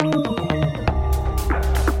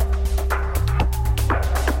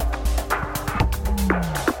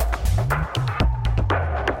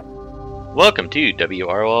Welcome to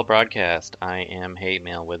WROL Broadcast. I am Hate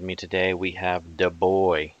Mail. With me today we have Da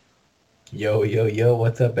Boy. Yo, yo, yo,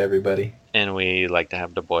 what's up, everybody? And we like to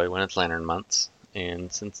have Da Boy when it's Lantern months.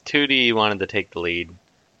 And since Tootie wanted to take the lead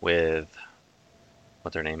with,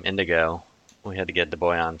 what's her name, Indigo, we had to get Da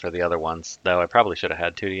Boy on for the other ones. Though I probably should have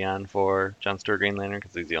had Tootie on for John Stewart Green Lantern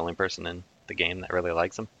because he's the only person in the game that really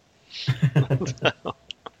likes him.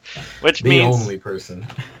 Which The means only person.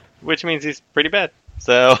 Which means he's pretty bad.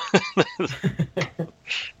 So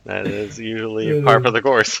that is usually par for the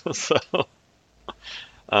course. So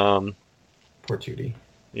Poor Tootie.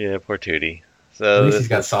 yeah, poor Tootie. So At least he's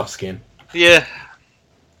got soft skin. yeah,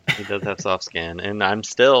 he does have soft skin, and I'm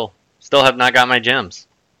still have not got my gems.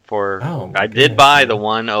 I did buy the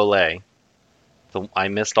one Olay. I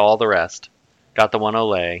missed all the rest. Got the one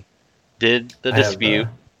Olay. Did the dispute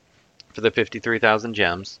for the 53,000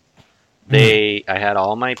 gems. I had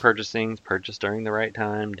all my purchased during the right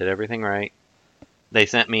time, did everything right. They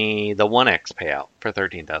sent me the 1X payout for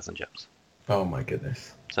 13,000 gems. Oh my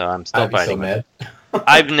goodness. So I'm still fighting. So mad.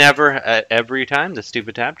 I've never, every time, the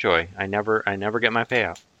stupid Tapjoy, I never get my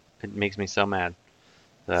payout. It makes me so mad.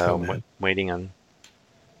 So I'm waiting on.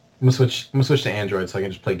 I'm gonna switch to Android so I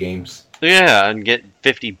can just play games. Yeah, and get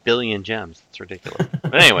 50 billion gems. It's ridiculous.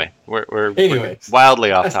 But anyway, we're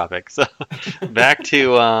wildly off topic. So back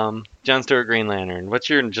to John Stewart Green Lantern.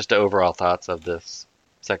 What's your just overall thoughts of this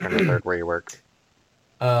second or third rework?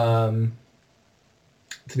 To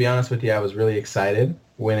be honest with you, I was really excited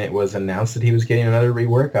when it was announced that he was getting another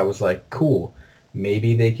rework. I was like, cool.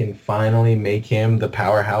 Maybe they can finally make him the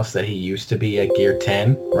powerhouse that he used to be at Gear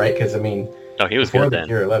 10, right? Because, I mean, he was good then.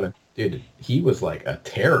 Gear 11, dude, he was like a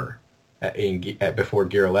terror before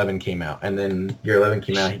Gear 11 came out. And then Gear 11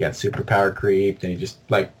 came out, he got super power creeped, and he just,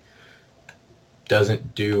 like,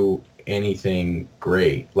 doesn't do anything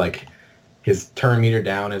great. Like, his turn meter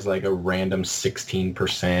down is, like, a random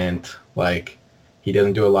 16%. Like, he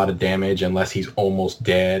doesn't do a lot of damage unless he's almost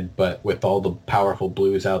dead. But with all the powerful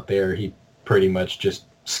blues out there, he pretty much just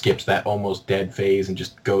skips that almost dead phase and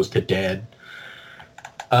just goes to dead.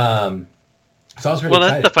 So I was really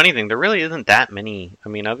excited. That's the funny thing. There really isn't that many. I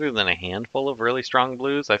mean, other than a handful of really strong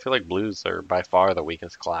blues, I feel like blues are by far the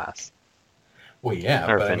weakest class. Well, yeah.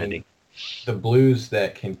 Or affinity. I mean, the blues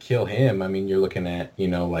that can kill him, I mean, you're looking at,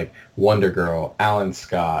 like Wonder Girl, Alan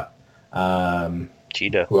Scott.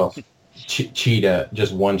 Cheetah. Who else? Cheetah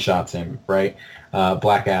just one-shots him, right?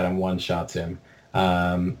 Black Adam one-shots him.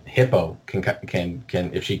 Hippo can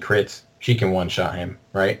if she crits, she can one-shot him,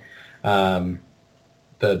 right?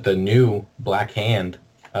 The new Black Hand.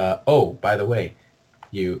 By the way,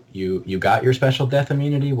 you got your special death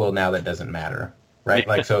immunity. Well, now that doesn't matter, right?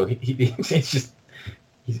 Like, so he's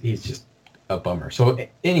just a bummer. So,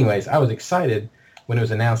 anyways, I was excited when it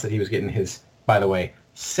was announced that he was getting his, by the way,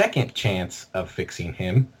 second chance of fixing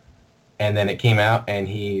him, and then it came out and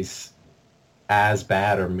he's as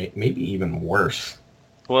bad or maybe even worse.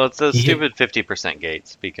 Well, it's those stupid 50%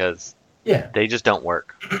 gates because they just don't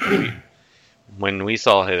work. When we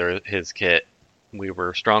saw his kit, we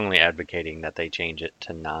were strongly advocating that they change it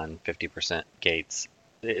to non-50% gates.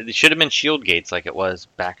 It should have been shield gates like it was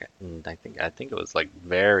back in, I think it was like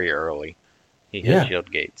very early. He had shield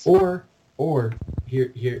gates. Or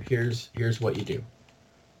here's what you do.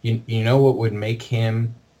 You know what would make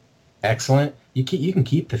him excellent? You can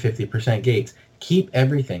keep the 50% gates. Keep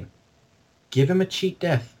everything. Give him a cheat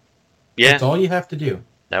death. Yeah. That's all you have to do.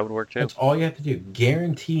 That would work too. That's all you have to do.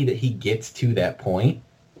 Guarantee that he gets to that point.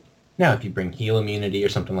 Now, if you bring heal immunity or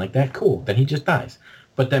something like that, cool. Then he just dies.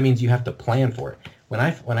 But that means you have to plan for it. When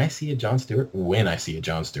I see a John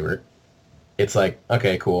Stewart, it's like,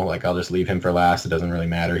 okay, cool. Like, I'll just leave him for last. It doesn't really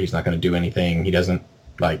matter. He's not going to do anything. He doesn't,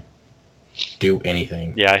 like, do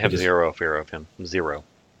anything. Yeah, I have zero fear of him. Zero.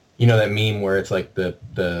 You know that meme where it's like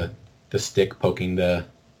the stick poking the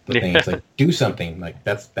thing? It's like, do something. Like,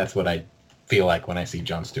 that's what I feel like when I see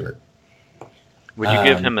John Stewart. Would you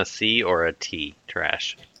give him a C or a T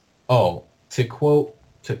trash? Oh, to quote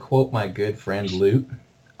my good friend Loot,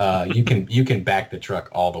 you can back the truck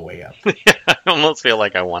all the way up. I almost feel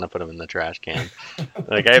like I want to put him in the trash can.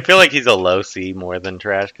 Like, I feel like he's a low C more than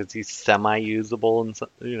trash because he's semi-usable and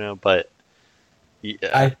but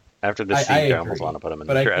after the C, I almost want to put him in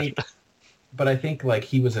the trash. But I think like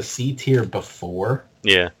he was a C tier before.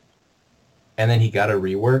 Yeah. And then he got a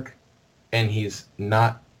rework, and he's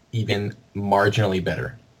not even marginally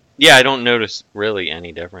better. Yeah, I don't notice really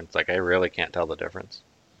any difference. Like, I really can't tell the difference.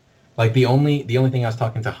 Like, the only thing I was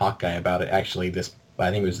talking to Hawkeye about it, actually, I think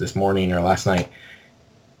it was this morning or last night,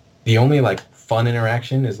 the only, like, fun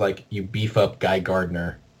interaction is, like, you beef up Guy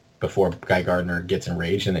Gardner before Guy Gardner gets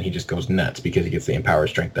enraged, and then he just goes nuts because he gets the Empower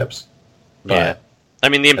Strength ups. Yeah. I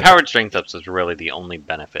mean, the empowered strength ups is really the only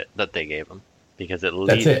benefit that they gave him, because at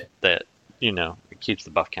least that, it keeps the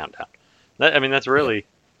buff count down. That's really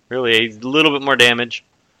a little bit more damage.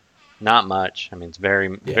 Not much. I mean, it's very,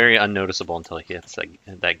 very unnoticeable until he hits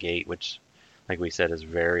that gate, which, like we said, is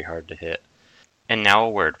very hard to hit. And now a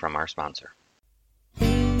word from our sponsor.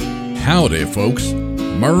 Howdy, folks.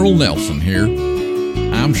 Merle Nelson here.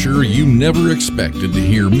 I'm sure you never expected to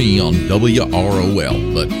hear me on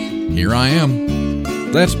WROL, but here I am.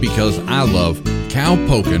 That's because I love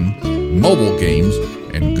cowpoking, mobile games,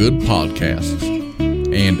 and good podcasts.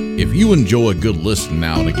 And if you enjoy a good listen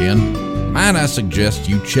now and again, might I suggest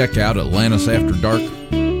you check out Atlantis After Dark?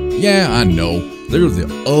 Yeah, I know, they're the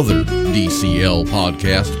other DCL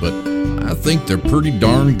podcast, but I think they're pretty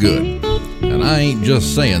darn good. And I ain't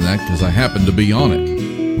just saying that because I happen to be on it.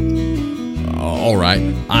 Alright,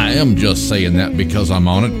 I am just saying that because I'm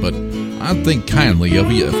on it, but I'd think kindly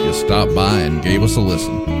of you if you stopped by and gave us a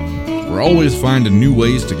listen. We're always finding new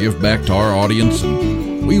ways to give back to our audience,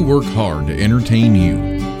 and we work hard to entertain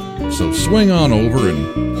you. So swing on over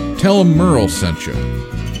and tell them Merle sent you.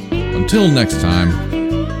 Until next time,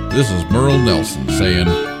 this is Merle Nelson saying,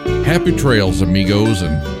 happy trails, amigos,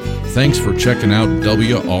 and thanks for checking out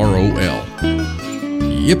WROL.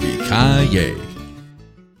 Yippee-ki-yay.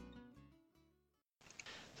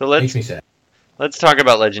 So let's talk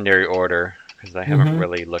about Legendary Order, because I haven't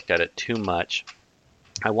really looked at it too much.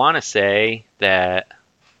 I want to say that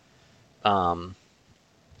I'm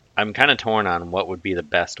kind of torn on what would be the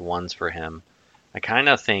best ones for him. I kind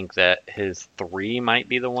of think that his 3 might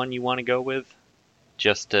be the one you want to go with,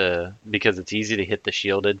 because it's easy to hit the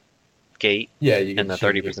shielded gate. Yeah, you and the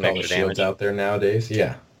 30% extra damage out there nowadays.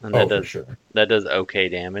 Yeah, and for sure. That does okay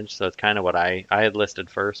damage. So it's kind of what I had listed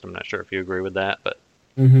first. I'm not sure if you agree with that, but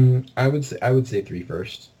I would say 3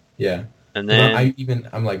 first. Yeah. And then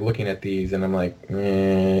I'm like looking at these and I'm like, 3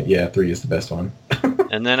 is the best one.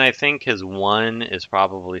 And then I think his 1 is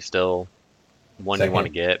probably still one you want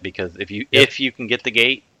to get, because if you can get the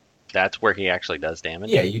gate, that's where he actually does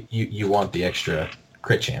damage. Yeah, you want the extra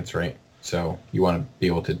crit chance, right? So you want to be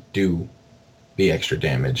able to do the extra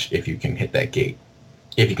damage if you can hit that gate,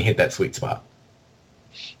 if you can hit that sweet spot.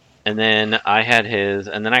 And then I had his,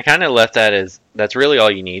 and then I kind of left that as, that's really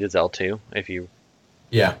all you need is L2 if you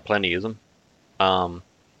plan to use them.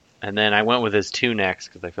 And then I went with his 2 next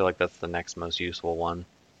because I feel like that's the next most useful one.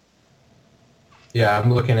 Yeah,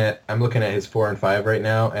 I'm looking at his 4 and 5 right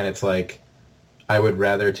now, and it's like I would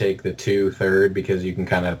rather take the 2 third because you can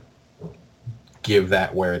kind of give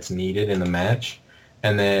that where it's needed in the match.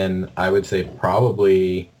 And then I would say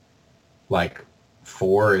probably like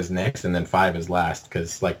 4 is next and then 5 is last,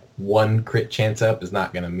 because like 1 crit chance up is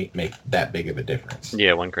not going to make that big of a difference.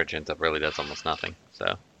 Yeah, 1 crit chance up really does almost nothing.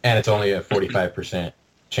 So, and it's only a 45%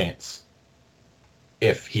 chance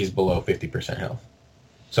if he's below 50% health.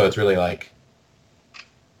 So it's really like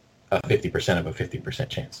a 50% of a 50%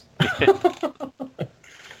 chance.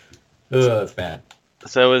 That's bad.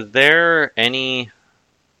 So is there any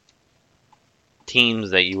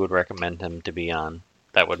teams that you would recommend him to be on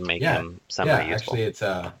that would make him semi-useful? Yeah,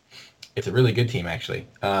 actually it's a really good team, actually.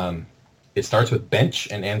 It starts with bench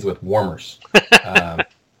and ends with warmers.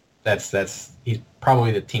 He's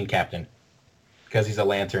probably the team captain. Because he's a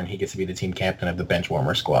lantern, he gets to be the team captain of the bench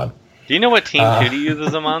warmer squad. Do you know what team Tootie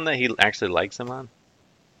uses him on that he actually likes him on?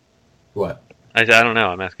 What? I don't know.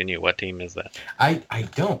 I'm asking you. What team is that? I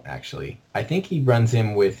don't, actually. I think he runs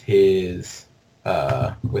him with his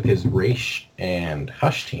Raish and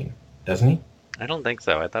Hush team, doesn't he? I don't think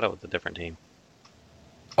so. I thought it was a different team.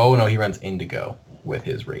 Oh, no, he runs Indigo with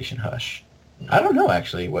his Raish and Hush. I don't know,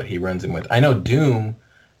 actually, what he runs him with. I know Doom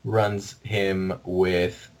runs him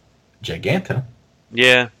with Giganta.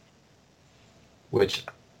 Yeah. Which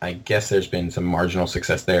I guess there's been some marginal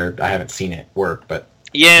success there. I haven't seen it work, but...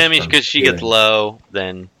 Yeah, I mean, because she gets low,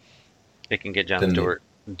 then it can get Jon Stewart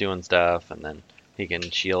doing stuff, and then he can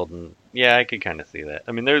shield, and... Yeah, I could kind of see that.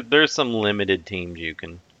 I mean, there's some limited teams you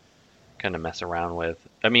can kind of mess around with.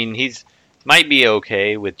 I mean, he's might be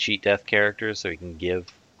okay with cheat death characters, so he can give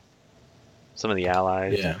some of the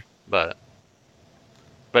allies. Yeah. But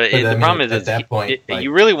the problem is, at that point,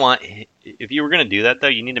 you really want, if you were going to do that though,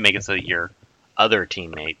 you need to make it so that your other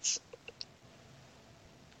teammates.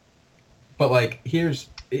 But like,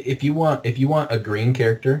 if you want a green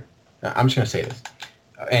character, I'm just going to say this,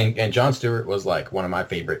 and Jon Stewart was like one of my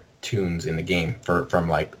favorite tunes in the game from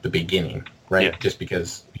like the beginning, right? Yeah. Just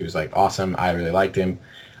because he was like awesome, I really liked him.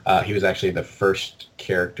 He was actually the first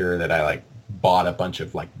character that I like bought a bunch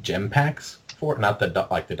of like gem packs for, not the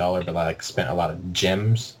dollar, but I like spent a lot of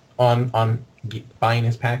gems on buying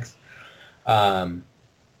his packs.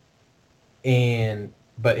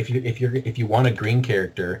 But if you want a green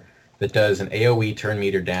character that does an AoE turn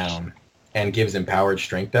meter down and gives empowered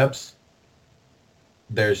strength ups,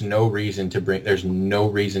 there's no reason to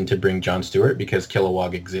bring John Stewart, because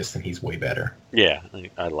Kilowog exists and he's way better. Yeah,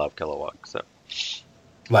 I love Kilowog. So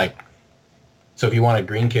if you want a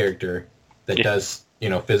green character that does,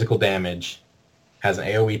 physical damage, has an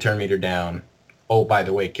AoE turn meter down. Oh, by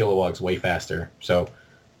the way, Kilowog's way faster. So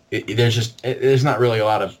there's not really a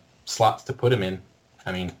lot of slots to put him in.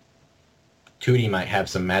 I mean, Tootie might have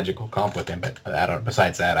some magical comp with him, but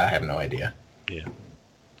besides that, I have no idea. Yeah.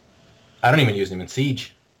 I don't even use him in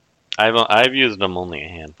Siege. I've used him only a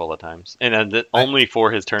handful of times, and only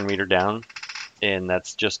for his turn meter down, and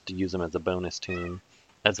that's just to use him as a bonus toon.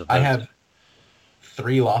 I have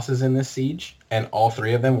 3 losses in this Siege, and all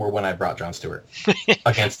 3 of them were when I brought John Stewart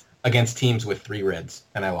against teams with 3 reds,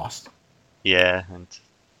 and I lost. Yeah,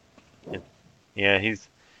 he's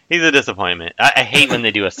a disappointment. I hate when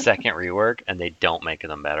they do a second rework and they don't make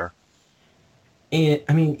them better. And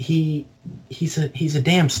I mean, he's a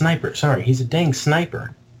damn sniper. Sorry, he's a dang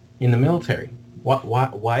sniper in the military.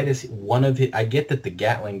 Why does one of his? I get that the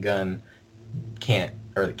Gatling gun can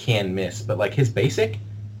miss, but like his basic,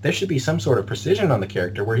 there should be some sort of precision on the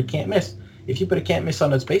character where he can't miss. If you put a can't miss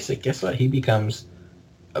on his basic, guess what? He becomes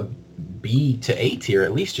a B to A tier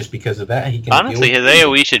at least, just because of that. He can honestly, his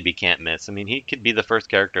AoE should be can't miss. I mean, he could be the first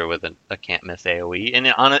character with a can't miss AoE,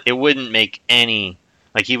 and it wouldn't make any.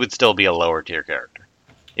 Like, he would still be a lower tier character.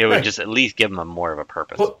 It would just at least give him more of a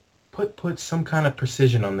purpose. Put some kind of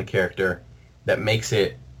precision on the character that makes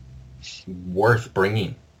it worth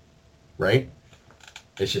bringing, right?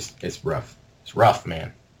 It's rough. It's rough,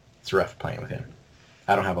 man. It's rough playing with him.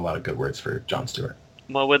 I don't have a lot of good words for John Stewart.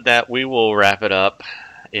 Well, with that, we will wrap it up.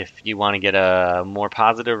 If you want to get a more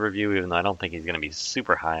positive review, even though I don't think he's going to be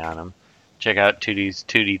super high on him, check out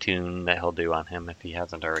 2D toon that he'll do on him if he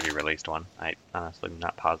hasn't already released one. I honestly am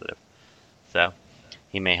not positive. So,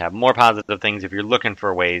 he may have more positive things if you're looking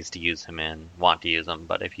for ways to use him in, want to use him.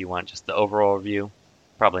 But if you want just the overall review,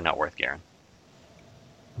 probably not worth Garen.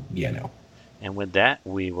 Yeah, no. And with that,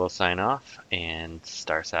 we will sign off, and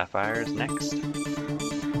Star Sapphire is next.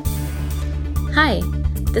 Hi,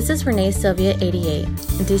 this is Renee Sylvia 88,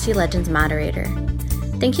 DC Legends moderator.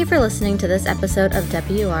 Thank you for listening to this episode of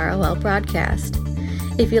WROL Broadcast.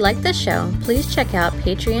 If you like this show, please check out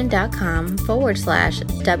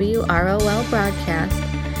patreon.com/WROL Broadcast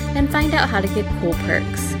and find out how to get cool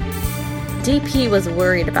perks. DP was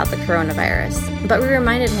worried about the coronavirus, but we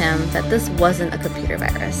reminded him that this wasn't a computer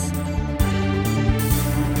virus.